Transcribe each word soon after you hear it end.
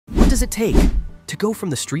does it take to go from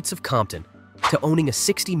the streets of Compton to owning a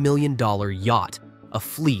 $60 million yacht, a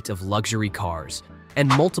fleet of luxury cars, and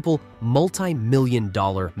multiple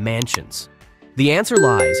multi-million-dollar mansions? The answer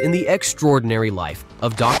lies in the extraordinary life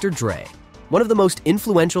of Dr. Dre, one of the most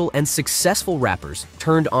influential and successful rappers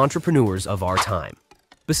turned entrepreneurs of our time.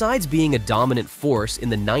 Besides being a dominant force in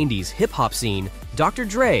the 90s hip-hop scene, Dr.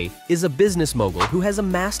 Dre is a business mogul who has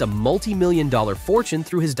amassed a multi-million-dollar fortune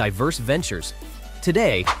through his diverse ventures.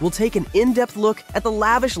 Today, we'll take an in-depth look at the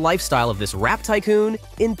lavish lifestyle of this rap tycoon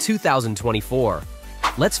in 2024.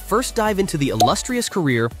 Let's first dive into the illustrious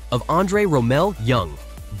career of Andre Romelle Young.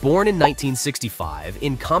 Born in 1965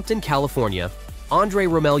 in Compton, California, Andre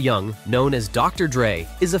Romelle Young, known as Dr. Dre,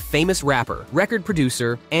 is a famous rapper, record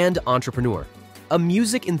producer, and entrepreneur. A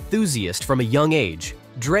music enthusiast from a young age,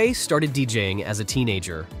 Dre started DJing as a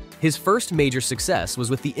teenager. His first major success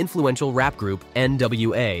was with the influential rap group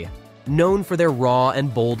NWA, known for their raw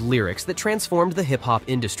and bold lyrics that transformed the hip-hop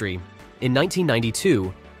industry. In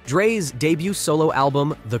 1992, Dre's debut solo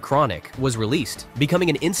album, The Chronic, was released, becoming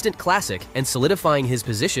an instant classic and solidifying his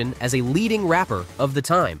position as a leading rapper of the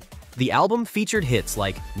time. The album featured hits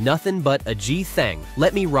like Nothing But a G-Thang,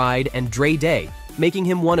 Let Me Ride, and Dre Day, making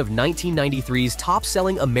him one of 1993's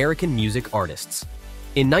top-selling American music artists.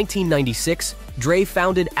 In 1996, Dre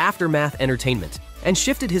founded Aftermath Entertainment and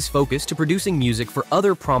shifted his focus to producing music for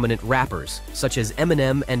other prominent rappers, such as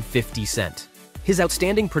Eminem and 50 Cent. His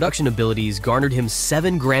outstanding production abilities garnered him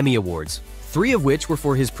 7 Grammy Awards, 3 of which were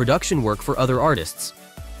for his production work for other artists.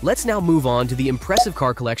 Let's now move on to the impressive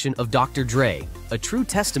car collection of Dr. Dre, a true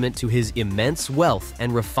testament to his immense wealth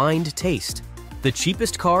and refined taste. The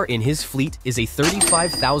cheapest car in his fleet is a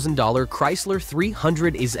 $35,000 Chrysler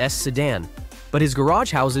 300 S sedan, but his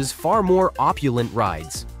garage houses far more opulent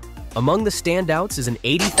rides. Among the standouts is an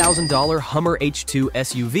 $80,000 Hummer H2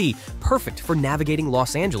 SUV, perfect for navigating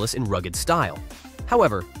Los Angeles in rugged style.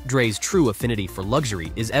 However, Dre's true affinity for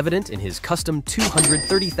luxury is evident in his custom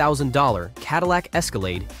 $230,000 Cadillac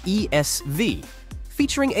Escalade ESV,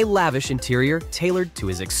 featuring a lavish interior tailored to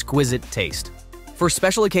his exquisite taste. For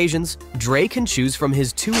special occasions, Dre can choose from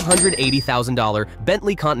his $280,000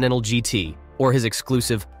 Bentley Continental GT or his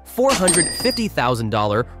exclusive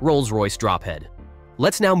 $450,000 Rolls-Royce Drophead.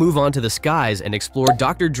 Let's now move on to the skies and explore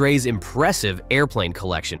Dr. Dre's impressive airplane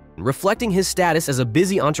collection, reflecting his status as a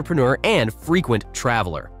busy entrepreneur and frequent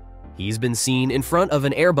traveler. He's been seen in front of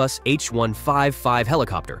an Airbus H155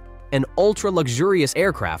 helicopter, an ultra-luxurious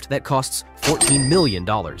aircraft that costs $14 million.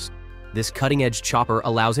 This cutting-edge chopper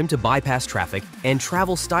allows him to bypass traffic and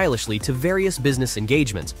travel stylishly to various business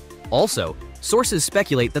engagements. Also, sources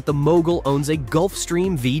speculate that the Mogul owns a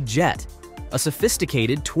Gulfstream V jet, a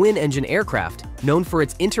sophisticated twin-engine aircraft known for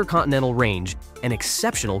its intercontinental range and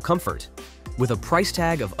exceptional comfort. With a price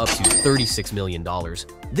tag of up to $36 million,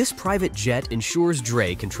 this private jet ensures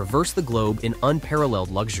Dre can traverse the globe in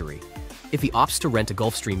unparalleled luxury. If he opts to rent a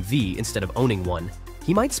Gulfstream V instead of owning one,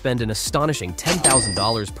 he might spend an astonishing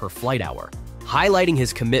 $10,000 per flight hour, highlighting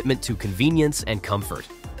his commitment to convenience and comfort.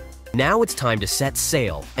 Now it's time to set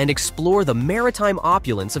sail and explore the maritime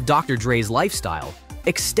opulence of Dr. Dre's lifestyle,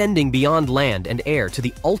 extending beyond land and air to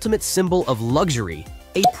the ultimate symbol of luxury,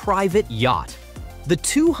 a private yacht. The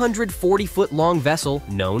 240-foot-long vessel,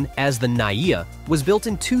 known as the Naiya, was built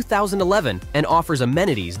in 2011 and offers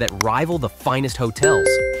amenities that rival the finest hotels,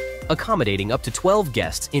 accommodating up to 12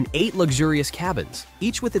 guests in 8 luxurious cabins,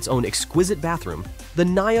 each with its own exquisite bathroom. The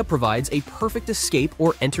Naiya provides a perfect escape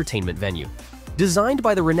or entertainment venue. Designed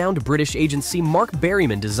by the renowned British agency Mark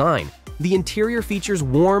Berryman Design, the interior features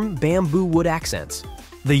warm bamboo wood accents.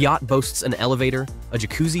 The yacht boasts an elevator, a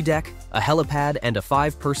jacuzzi deck, a helipad, and a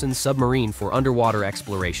 5-person submarine for underwater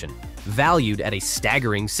exploration. Valued at a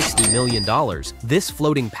staggering $60 million, this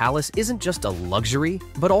floating palace isn't just a luxury,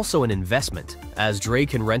 but also an investment, as Dre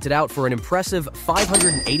can rent it out for an impressive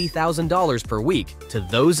 $580,000 per week to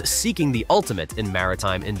those seeking the ultimate in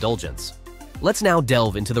maritime indulgence. Let's now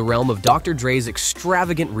delve into the realm of Dr. Dre's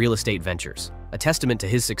extravagant real estate ventures, a testament to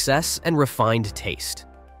his success and refined taste.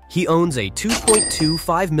 He owns a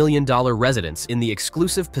 $2.25 million residence in the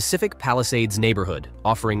exclusive Pacific Palisades neighborhood,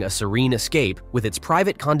 offering a serene escape with its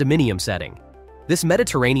private condominium setting. This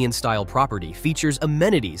Mediterranean-style property features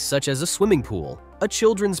amenities such as a swimming pool, a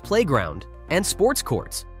children's playground, and sports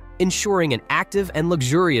courts, ensuring an active and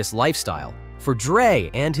luxurious lifestyle for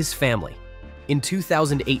Dre and his family. In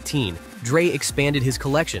 2018, Dre expanded his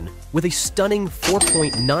collection with a stunning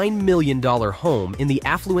 $4.9 million home in the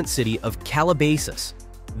affluent city of Calabasas.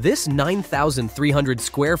 This 9,300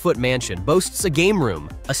 square foot mansion boasts a game room,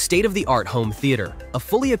 a state-of-the-art home theater, a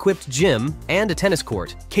fully equipped gym, and a tennis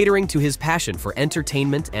court, catering to his passion for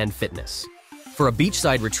entertainment and fitness. For a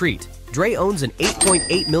beachside retreat, Dre owns an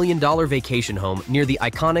 $8.8 million vacation home near the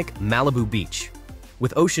iconic Malibu Beach.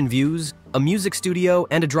 With ocean views, a music studio,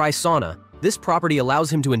 and a dry sauna, this property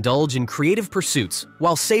allows him to indulge in creative pursuits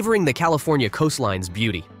while savoring the California coastline's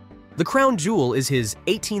beauty. The crown jewel is his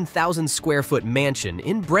 18,000 square foot mansion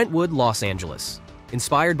in Brentwood, Los Angeles.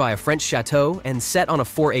 Inspired by a French chateau and set on a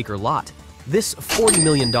 4-acre lot, this $40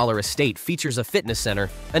 million estate features a fitness center,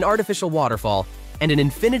 an artificial waterfall, and an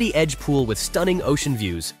infinity edge pool with stunning ocean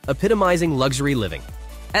views, epitomizing luxury living.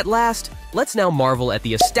 At last, let's now marvel at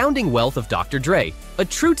the astounding wealth of Dr. Dre, a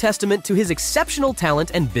true testament to his exceptional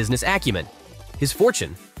talent and business acumen. His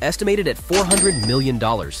fortune, estimated at $400 million,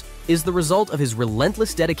 is the result of his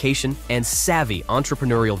relentless dedication and savvy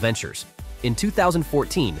entrepreneurial ventures. In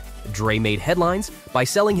 2014, Dre made headlines by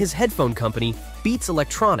selling his headphone company, Beats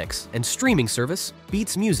Electronics, and streaming service,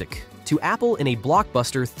 Beats Music, to Apple in a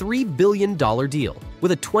blockbuster $3 billion deal.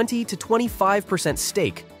 With a 20 to 25%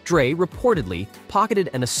 stake, Dre reportedly pocketed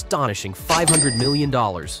an astonishing $500 million.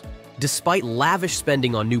 Despite lavish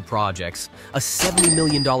spending on new projects, a $70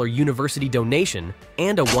 million university donation,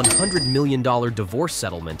 and a $100 million divorce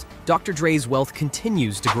settlement, Dr. Dre's wealth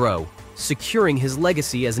continues to grow, securing his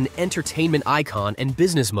legacy as an entertainment icon and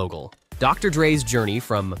business mogul. Dr. Dre's journey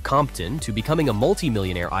from Compton to becoming a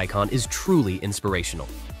multi-millionaire icon is truly inspirational.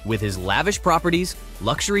 With his lavish properties,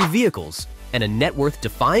 luxury vehicles, and a net worth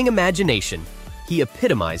defying imagination, he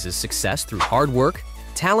epitomizes success through hard work,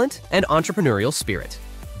 talent, and entrepreneurial spirit.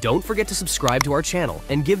 Don't forget to subscribe to our channel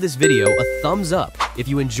and give this video a thumbs up if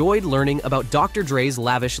you enjoyed learning about Dr. Dre's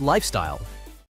lavish lifestyle.